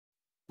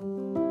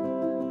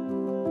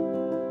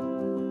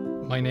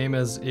My name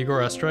is Igor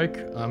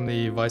Estreich. I'm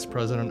the Vice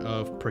President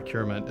of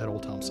Procurement at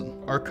Old Thompson.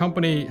 Our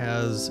company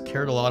has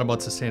cared a lot about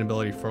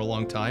sustainability for a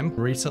long time.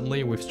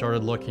 Recently, we've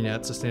started looking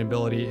at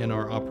sustainability in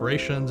our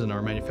operations and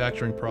our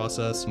manufacturing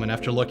process. And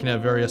after looking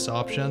at various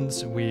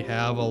options, we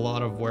have a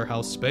lot of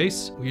warehouse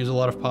space. We use a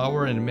lot of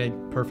power, and it made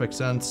perfect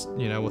sense,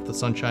 with the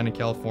sunshine in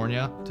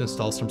California, to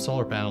install some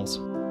solar panels.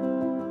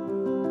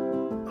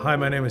 Hi,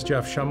 my name is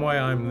Jeff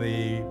Shumway. I'm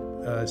the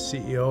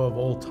CEO of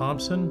Old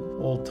Thompson.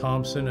 Old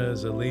Thompson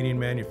is a leading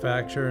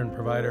manufacturer and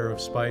provider of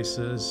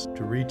spices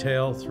to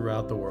retail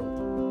throughout the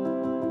world.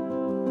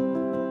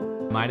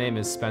 My name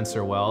is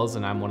Spencer Wells,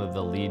 and I'm one of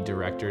the lead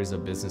directors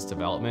of business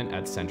development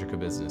at Centrica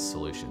Business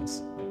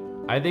Solutions.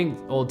 I think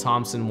Old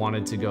Thompson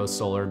wanted to go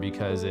solar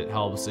because it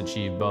helps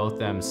achieve both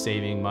them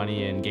saving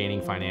money and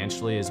gaining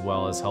financially, as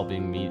well as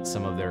helping meet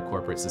some of their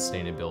corporate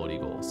sustainability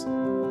goals.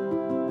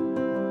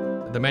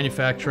 The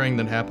manufacturing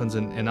that happens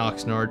in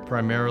Oxnard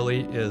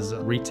primarily is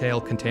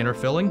retail container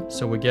filling.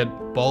 So we get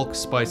bulk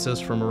spices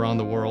from around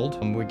the world.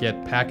 We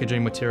get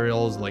packaging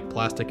materials like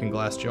plastic and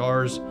glass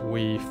jars.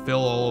 We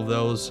fill all of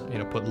those,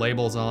 put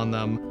labels on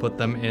them, put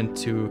them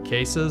into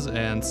cases,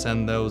 and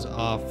send those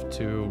off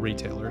to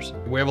retailers.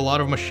 We have a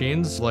lot of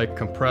machines like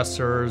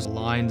compressors,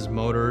 lines,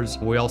 motors.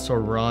 We also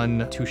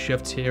run 2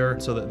 shifts here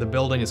so that the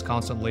building is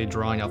constantly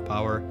drawing off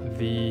power.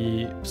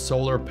 The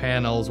solar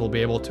panels will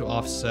be able to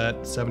offset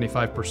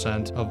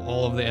 75% of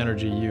all of the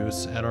energy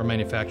use at our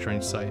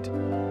manufacturing site.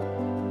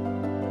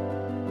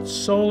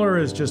 Solar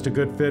is just a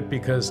good fit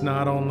because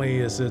not only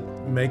does it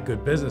make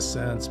good business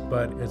sense,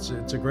 but it's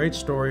a great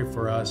story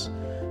for us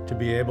to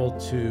be able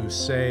to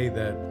say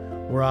that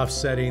we're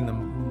offsetting the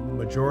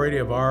majority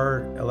of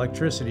our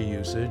electricity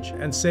usage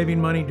and saving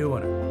money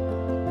doing it.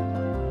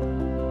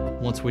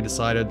 Once we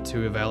decided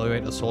to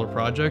evaluate a solar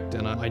project,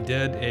 and I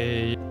did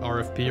a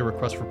RFP, a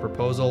request for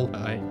proposal.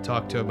 I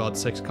talked to about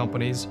 6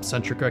 companies.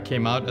 Centrica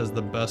came out as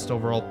the best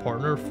overall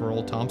partner for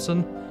Old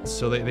Thompson.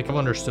 So they kind of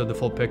understood the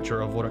full picture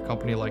of what a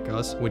company like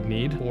us would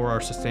need for our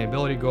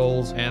sustainability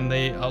goals, and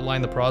they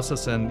outlined the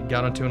process and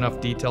got into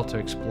enough detail to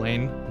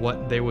explain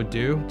what they would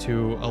do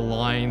to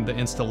align the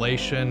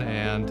installation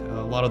and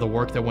a lot of the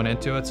work that went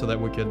into it so that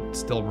we could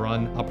still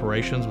run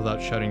operations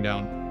without shutting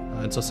down.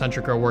 And so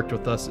Centrica worked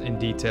with us in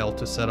detail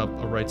to set up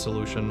a right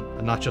solution,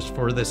 not just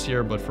for this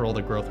year, but for all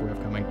the growth we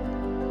have coming.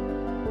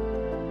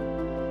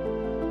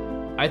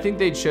 I think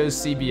they chose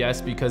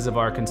CBS because of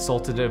our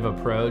consultative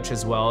approach,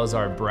 as well as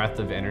our breadth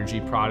of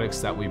energy products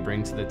that we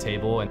bring to the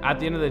table. And at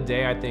the end of the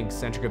day, I think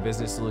Centrica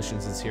Business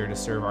Solutions is here to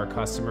serve our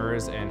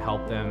customers and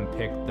help them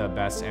pick the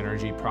best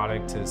energy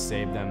product to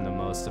save them the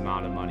most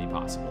amount of money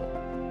possible.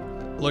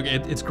 Look,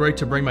 it's great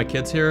to bring my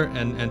kids here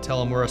and tell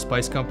them we're a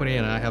spice company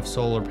and I have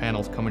solar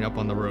panels coming up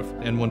on the roof.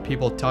 And when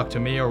people talk to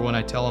me or when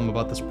I tell them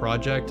about this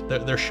project,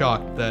 they're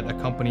shocked that a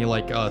company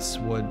like us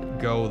would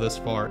go this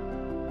far.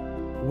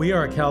 We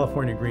are a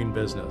California green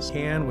business,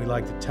 and we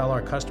like to tell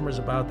our customers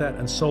about that,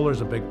 and solar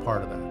is a big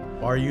part of that.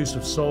 Our use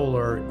of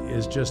solar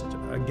is just,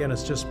 again,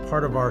 it's just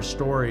part of our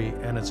story,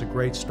 and it's a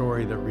great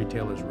story that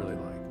retailers really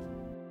like.